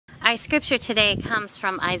Our scripture today comes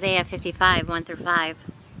from Isaiah 55, 1 through 5.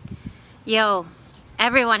 Yo,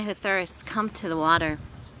 everyone who thirsts, come to the water.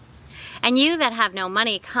 And you that have no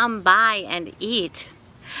money, come buy and eat.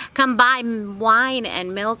 Come buy wine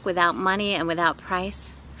and milk without money and without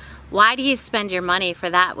price. Why do you spend your money for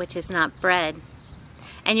that which is not bread,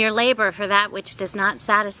 and your labor for that which does not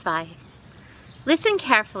satisfy? Listen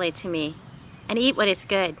carefully to me, and eat what is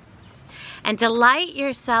good, and delight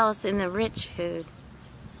yourselves in the rich food.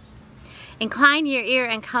 Incline your ear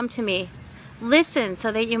and come to me. Listen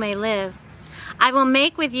so that you may live. I will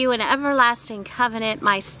make with you an everlasting covenant,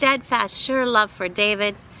 my steadfast, sure love for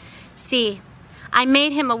David. See, I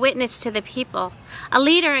made him a witness to the people, a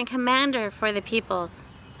leader and commander for the peoples.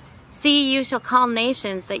 See, you shall call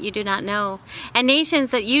nations that you do not know, and nations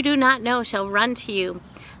that you do not know shall run to you,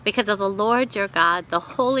 because of the Lord your God, the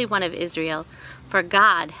Holy One of Israel, for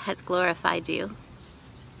God has glorified you.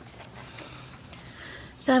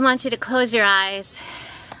 So I want you to close your eyes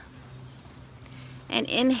and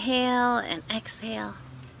inhale and exhale.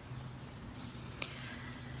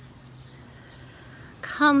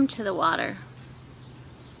 Come to the water.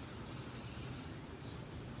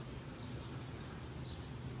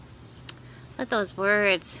 Let those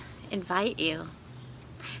words invite you.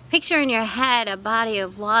 Picture in your head a body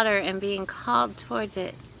of water and being called towards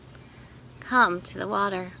it. Come to the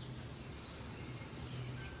water.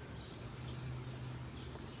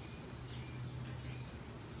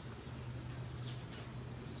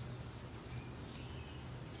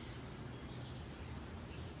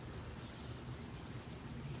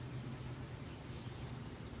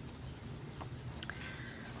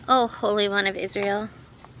 O Holy One of Israel,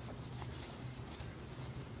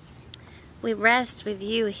 we rest with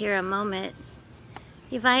you here a moment.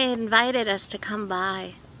 You've invited us to come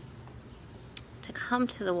by, to come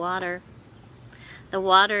to the water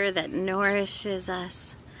that nourishes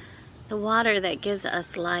us, the water that gives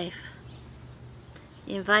us life.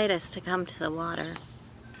 You invite us to come to the water.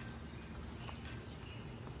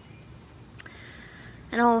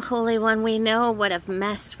 And oh, Holy One, we know what a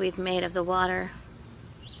mess we've made of the water.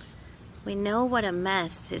 We know what a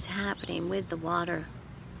mess is happening with the water.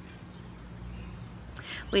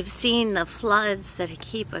 We've seen the floods that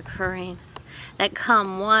keep occurring, that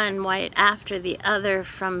come one right after the other,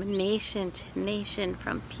 from nation to nation,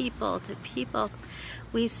 from people to people.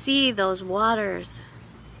 We see those waters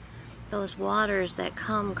that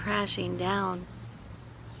come crashing down.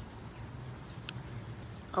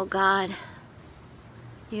 Oh God,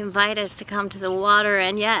 you invite us to come to the water,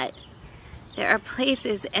 and yet there are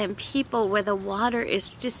places and people where the water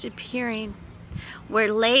is disappearing,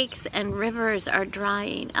 where lakes and rivers are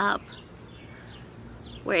drying up,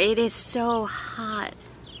 where it is so hot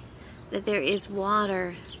that there is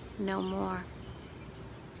water no more.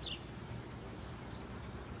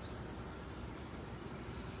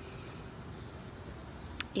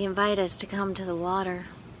 You invite us to come to the water.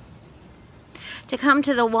 To come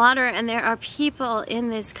to the water, and there are people in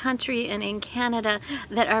this country and in Canada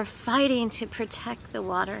that are fighting to protect the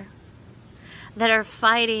water, that are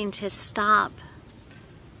fighting to stop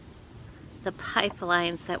the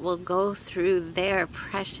pipelines that will go through their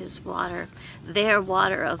precious water, their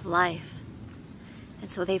water of life.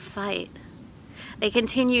 And so they fight. They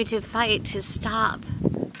continue to fight to stop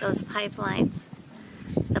those pipelines,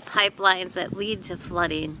 the pipelines that lead to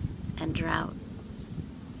flooding and drought.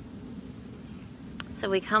 So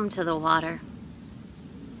we come to the water.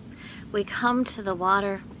 We come to the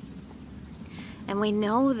water, and we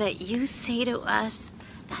know that you say to us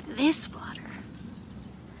that this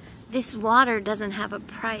water doesn't have a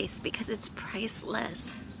price because it's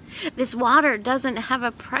priceless. This water doesn't have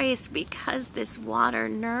a price because this water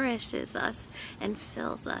nourishes us and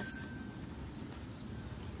fills us.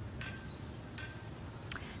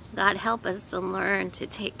 God, help us to learn to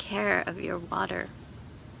take care of your water.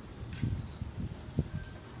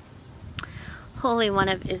 Holy One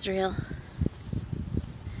of Israel,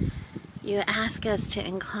 you ask us to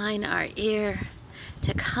incline our ear,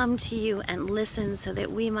 to come to you and listen so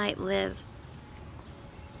that we might live.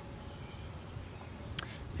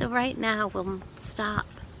 So right now we'll stop,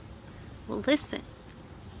 we'll listen.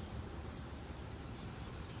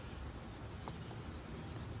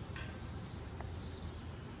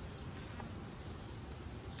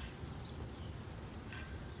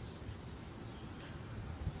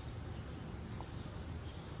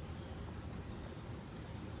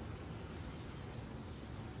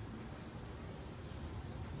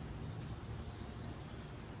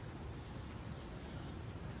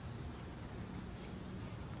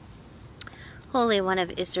 Holy One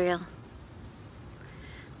of Israel,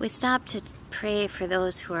 we stop to pray for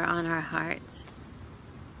those who are on our hearts.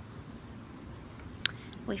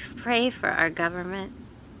 We pray for our government.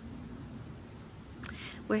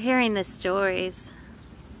 We're hearing the stories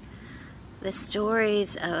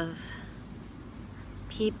of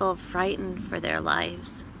people frightened for their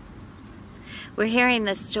lives. We're hearing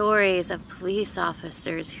the stories of police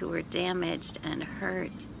officers who were damaged and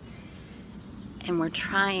hurt, and we're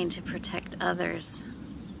trying to protect others,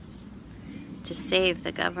 to save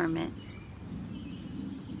the government.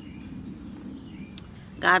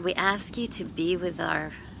 God, we ask you to be with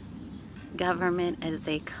our government as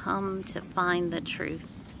they come to find the truth.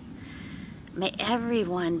 May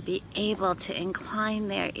everyone be able to incline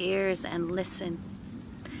their ears and listen,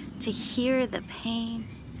 to hear the pain,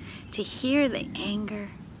 to hear the anger,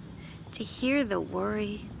 to hear the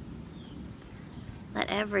worry.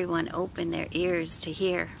 Let everyone open their ears to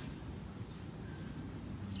hear.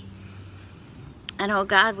 And oh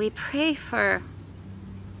God, we pray for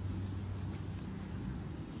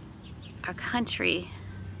our country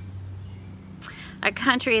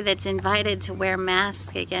that's invited to wear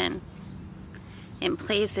masks again in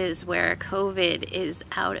places where COVID is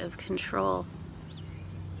out of control.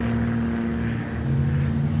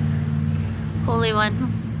 Holy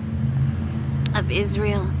One of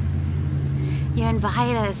Israel, you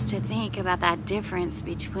invite us to think about that difference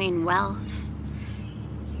between wealth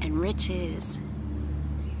and riches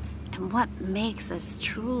and what makes us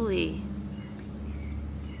truly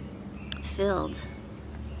filled.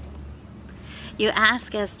 You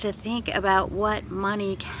ask us to think about what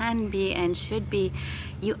money can be and should be.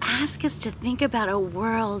 You ask us to think about a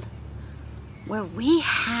world where we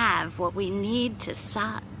have what we need to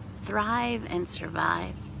thrive and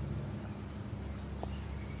survive.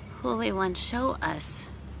 Holy One, show us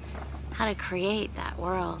how to create that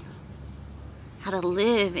world, how to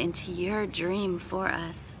live into your dream for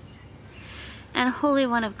us. And Holy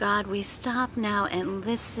One of God, we stop now and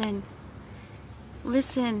listen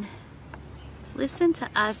to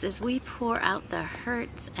us as we pour out the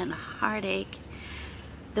hurts and heartache,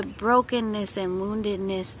 the brokenness and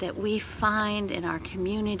woundedness that we find in our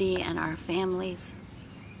community and our families.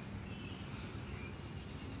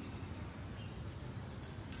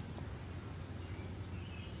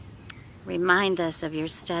 Remind us of your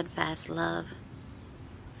steadfast love.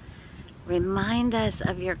 Remind us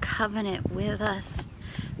of your covenant with us.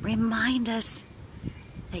 Remind us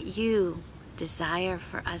that you desire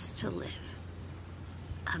for us to live.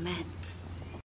 Amen.